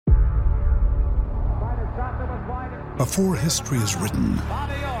Before history is written,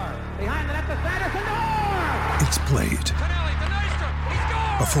 it's played.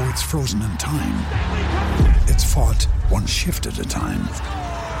 Before it's frozen in time, it's fought one shift at a time.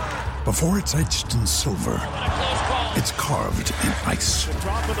 Before it's etched in silver, it's carved in ice.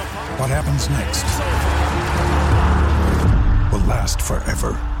 What happens next will last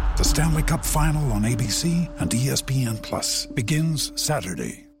forever. The Stanley Cup Final on ABC and ESPN Plus begins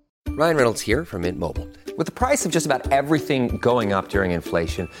Saturday. Ryan Reynolds here from Mint Mobile. With the price of just about everything going up during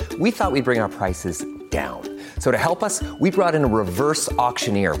inflation, we thought we'd bring our prices down. So to help us, we brought in a reverse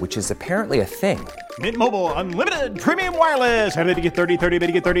auctioneer, which is apparently a thing. Mint Mobile Unlimited Premium Wireless. How to get 30, 30, bit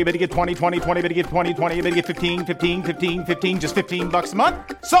to get 30, bit to get 20, 20, 20, bit to get 20, 20, bit to get 15, 15, 15, 15, just $15 a month?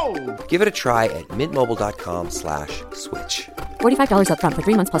 Sold! Give it a try at mintmobile.com/switch. $45 up front for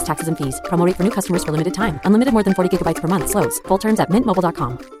 3 months plus taxes and fees. Promo rate for new customers for limited time. Unlimited more than 40 gigabytes per month. Slows full terms at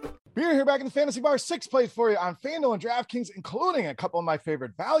mintmobile.com. Beer here back in the Fantasy Bar. 6 plays for you on FanDuel and DraftKings, including a couple of my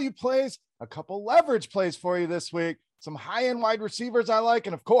favorite value plays, a couple leverage plays for you this week, some high-end wide receivers I like,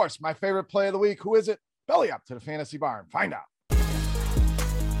 and of course, my favorite play of the week. Who is it? Belly up to the Fantasy Bar and find out.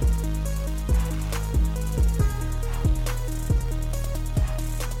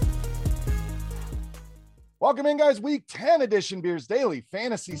 Welcome in, guys. Week 10 edition Beers Daily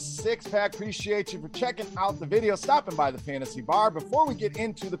Fantasy 6-pack. Appreciate you for checking out the video, stopping by the Fantasy Bar. Before we get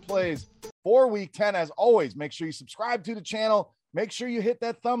into the plays for Week 10, as always, make sure you subscribe to the channel. Make sure you hit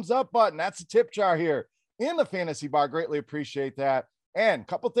that thumbs up button. That's a tip jar here in the Fantasy Bar. Greatly appreciate that. And a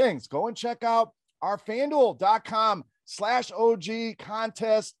couple things. Go and check out our FanDuel.com/OG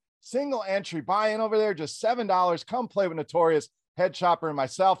contest. Single entry buy-in over there, just $7. Come play with Notorious, Head Chopper, and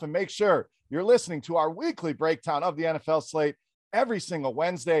myself. And make sure you're listening to our weekly breakdown of the NFL slate every single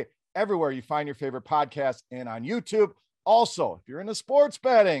Wednesday, everywhere you find your favorite podcast and on YouTube. Also, if you're into sports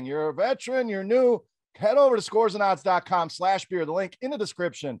betting, you're a veteran, you're new, head over to scoresandodds.com/beer. The link in the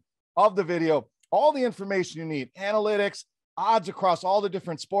description of the video. All the information you need, analytics, odds across all the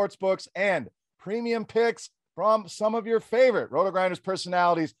different sports books, and premium picks from some of your favorite Roto-Grinders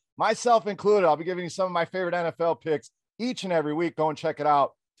personalities, myself included. I'll be giving you some of my favorite NFL picks each and every week. Go and check it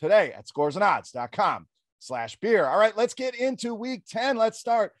out today at scoresandodds.com/beer. All right, let's get into Week 10. Let's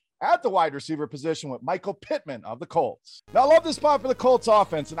start at the wide receiver position with Michael Pittman of the Colts. Now, I love this spot for the Colts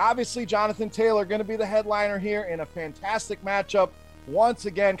offense, and obviously Jonathan Taylor going to be the headliner here in a fantastic matchup. Once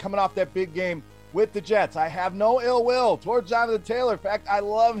again, coming off that big game with the Jets. I have no ill will towards Jonathan Taylor. In fact, I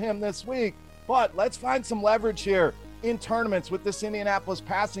love him this week, but let's find some leverage here in tournaments with this Indianapolis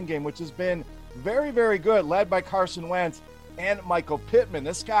passing game, which has been very, very good, led by Carson Wentz and Michael Pittman.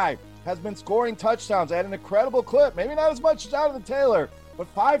 This guy has been scoring touchdowns at an incredible clip. Maybe not as much as Jonathan Taylor, but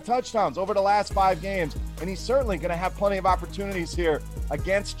 5 touchdowns over the last 5 games. And he's certainly going to have plenty of opportunities here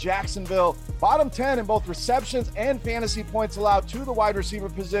against Jacksonville. Bottom 10 in both receptions and fantasy points allowed to the wide receiver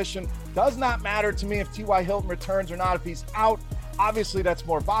position. Does not matter to me if T.Y. Hilton returns or not. If he's out, obviously that's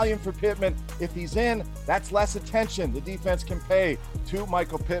more volume for Pittman. If he's in, that's less attention the defense can pay to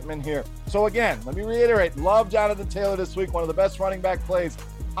Michael Pittman here. So again, let me reiterate, love Jonathan Taylor this week. One of the best running back plays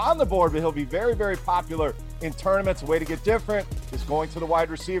on the board, but he'll be very, very popular in tournaments. A way to get different is going to the wide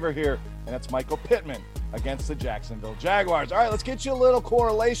receiver here, and that's Michael Pittman against the Jacksonville Jaguars. All right, let's get you a little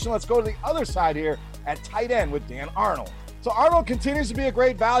correlation. Let's go to the other side here at tight end with Dan Arnold. So Arnold continues to be a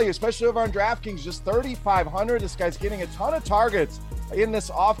great value, especially over on DraftKings, just 3,500. This guy's getting a ton of targets in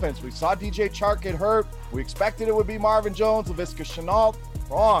this offense. We saw DJ Chark get hurt. We expected it would be Marvin Jones, Laviska Shenault.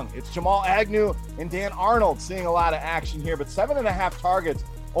 Wrong. It's Jamal Agnew and Dan Arnold seeing a lot of action here, but 7.5 targets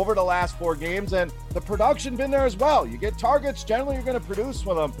over the last 4 games, and the production been there as well. You get targets, generally you're going to produce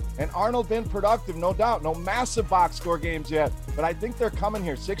with them, and Arnold been productive, no doubt. No massive box score games yet, but I think they're coming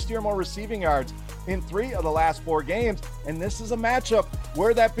here. 60 or more receiving yards in 3 of the last 4 games, and this is a matchup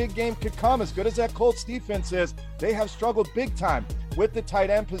where that big game could come. As good as that Colts defense is, they have struggled big time with the tight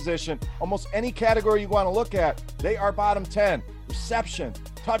end position. Almost any category you want to look at, they are bottom 10. Reception,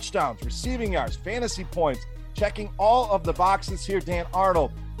 touchdowns, receiving yards, fantasy points, checking all of the boxes here. Dan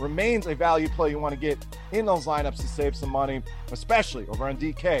Arnold remains a value play you want to get in those lineups to save some money, especially over on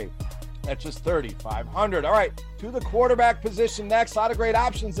DK at just 3,500. All right, to the quarterback position next. A lot of great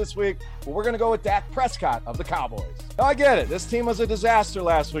options this week, but we're going to go with Dak Prescott of the Cowboys. Now, I get it. This team was a disaster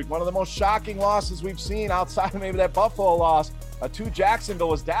last week. One of the most shocking losses we've seen outside of maybe that Buffalo loss to Jacksonville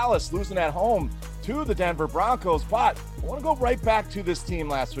was Dallas losing at home to the Denver Broncos. But I want to go right back to this team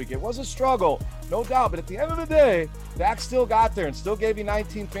last week. It was a struggle, no doubt, but at the end of the day, Dak still got there and still gave you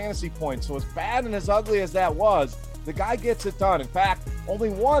 19 fantasy points. So as bad and as ugly as that was, the guy gets it done. In fact, only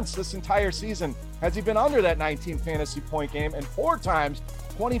once this entire season has he been under that 19 fantasy point game, and 4 times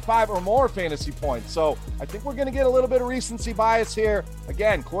 25 or more fantasy points. So I think we're going to get a little bit of recency bias here.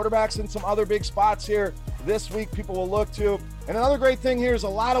 Again, quarterbacks in some other big spots here this week people will look to. And another great thing here is a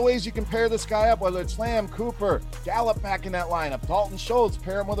lot of ways you can pair this guy up, whether it's Lamb, Cooper, Gallup back in that lineup, Dalton Schultz,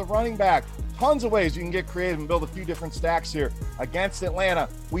 pair him with a running back. Tons of ways you can get creative and build a few different stacks here against Atlanta.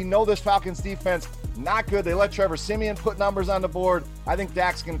 We know this Falcons defense, not good. They let Trevor Siemian put numbers on the board. I think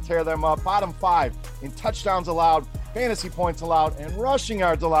Dak's going to tear them up. Bottom 5 in touchdowns allowed, fantasy points allowed, and rushing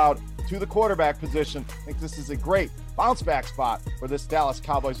yards allowed to the quarterback position. I think this is a great bounce back spot for this Dallas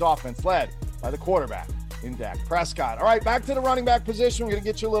Cowboys offense led by the quarterback in Dak Prescott. All right, back to the running back position. We're going to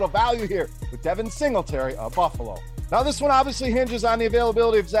get you a little value here with Devin Singletary of Buffalo. Now, this one obviously hinges on the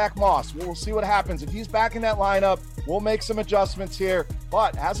availability of Zach Moss. We'll see what happens. If he's back in that lineup, we'll make some adjustments here.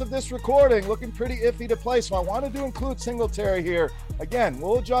 But as of this recording, looking pretty iffy to play, so I wanted to include Singletary here. Again,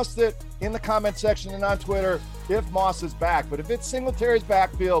 we'll adjust it in the comment section and on Twitter if Moss is back. But if it's Singletary's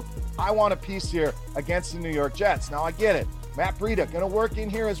backfield, I want a piece here against the New York Jets. Now, I get it. Matt Breida going to work in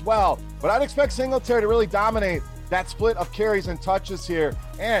here as well. But I'd expect Singletary to really dominate that split of carries and touches here.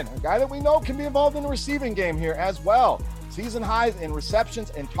 And a guy that we know can be involved in the receiving game here as well. Season highs in receptions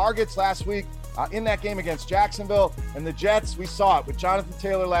and targets last week in that game against Jacksonville. And the Jets, we saw it with Jonathan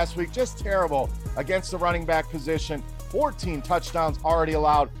Taylor last week, just terrible against the running back position. 14 touchdowns already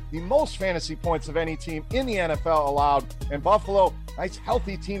allowed, the most fantasy points of any team in the NFL allowed. And Buffalo, nice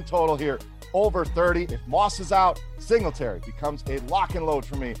healthy team total here, over 30. If Moss is out, Singletary becomes a lock and load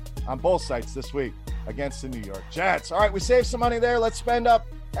for me on both sites this week against the New York Jets. All right, we saved some money there. Let's spend up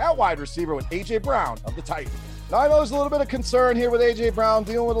at wide receiver with A.J. Brown of the Titans. Now, I know there's a little bit of concern here with A.J. Brown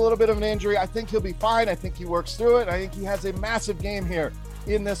dealing with a little bit of an injury. I think he'll be fine. I think he works through it. I think he has a massive game here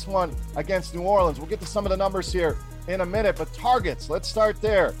in this one against New Orleans. We'll get to some of the numbers here in a minute, but targets, let's start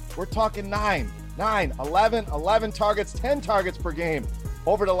there. We're talking 11 targets, 10 targets per game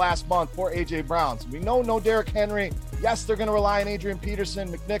over the last month for A.J. Brown. So we know no Derrick Henry. Yes, they're going to rely on Adrian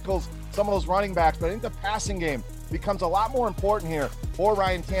Peterson, McNichols, some of those running backs, but I think the passing game becomes a lot more important here for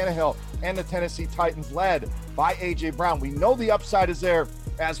Ryan Tannehill and the Tennessee Titans led by A.J. Brown. We know the upside is there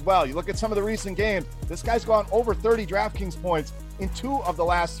as well. You look at some of the recent games, this guy's gone over 30 DraftKings points in 2 of the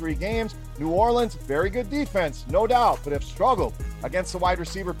last 3 games. New Orleans, very good defense, no doubt, but have struggled against the wide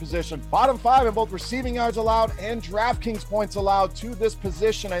receiver position. Bottom 5 in both receiving yards allowed and DraftKings points allowed to this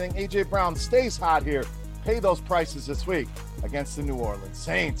position. I think A.J. Brown stays hot here. Pay those prices this week against the New Orleans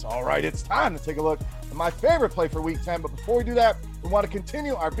Saints. All right, it's time to take a look at my favorite play for Week 10. But before we do that, we want to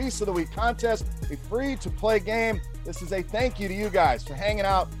continue our Beast of the Week contest, a free-to-play game. This is a thank you to you guys for hanging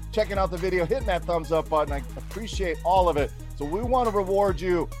out, checking out the video, hitting that thumbs up button. I appreciate all of it. So we want to reward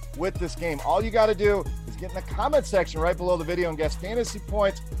you with this game. All you got to do is get in the comment section right below the video and guess fantasy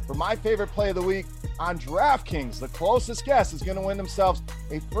points for my favorite play of the week on DraftKings. The closest guess is going to win themselves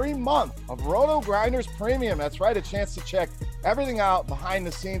a free month of Roto Grinders Premium. That's right, a chance to check everything out behind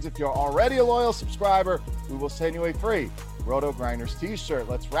the scenes. If you're already a loyal subscriber, we will send you a free Roto Grinders t-shirt.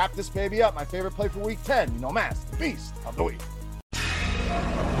 Let's wrap this baby up. My favorite play for Week 10, Mass, the Beast of the Week.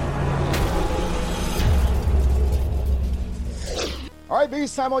 All right,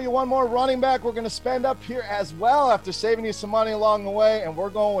 Beast, time on you one more running back. We're going to spend up here as well after saving you some money along the way, and we're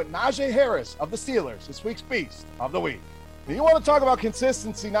going with Najee Harris of the Steelers, this week's Beast of the Week. Now, you want to talk about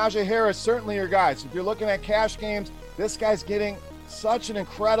consistency, Najee Harris, certainly your guy. So if you're looking at cash games, this guy's getting such an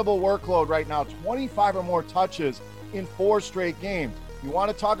incredible workload right now, 25 or more touches in 4 straight games. You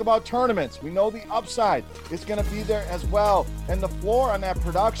want to talk about tournaments. We know the upside is going to be there as well. And the floor on that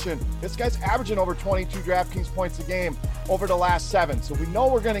production, this guy's averaging over 22 DraftKings points a game over the last 7. So we know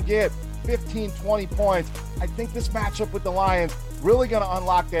we're going to get 15, 20 points. I think this matchup with the Lions really going to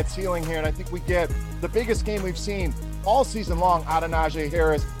unlock that ceiling here. And I think we get the biggest game we've seen all season long out of Najee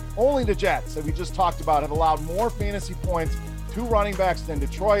Harris. Only the Jets that we just talked about have allowed more fantasy points to running backs than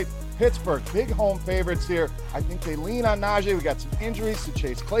Detroit. Pittsburgh, big home favorites here. I think they lean on Najee. We got some injuries to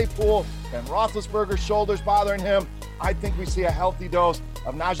Chase Claypool, Ben Roethlisberger's shoulders bothering him. I think we see a healthy dose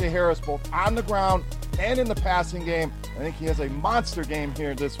of Najee Harris both on the ground and in the passing game. I think he has a monster game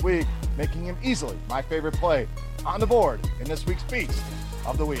here this week, making him easily my favorite play on the board in this week's Beast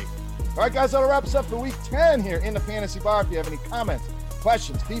of the Week. All right, guys, that wraps up for Week 10 here in the Fantasy Bar. If you have any comments,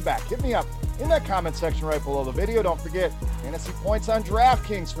 questions, feedback, hit me up in that comment section right below the video. Don't forget, fantasy points on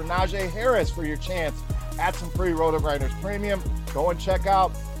DraftKings for Najee Harris for your chance at some free Roto Grinders Premium. Go and check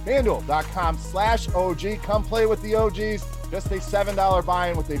out FanDuel.com/OG. Come play with the OGs. Just a $7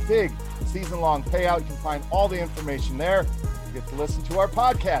 buy-in with a big season-long payout. You can find all the information there. You get to listen to our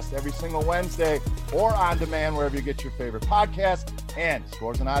podcast every single Wednesday or on demand wherever you get your favorite podcast. And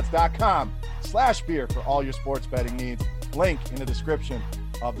scoresandodds.com/beer for all your sports betting needs. Link in the description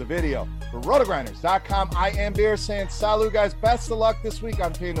of the video. For rotogrinders.com, I am Beer saying salut, guys. Best of luck this week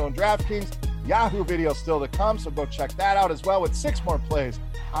on FanDuel and DraftKings. Yahoo video still to come, so go check that out as well with 6 more plays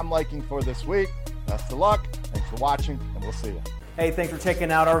I'm liking for this week. Best of luck. Thanks for watching, and we'll see you. Hey, thanks for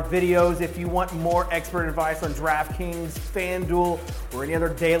checking out our videos. If you want more expert advice on DraftKings, FanDuel, or any other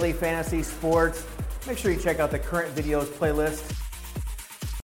daily fantasy sports, make sure you check out the current videos playlist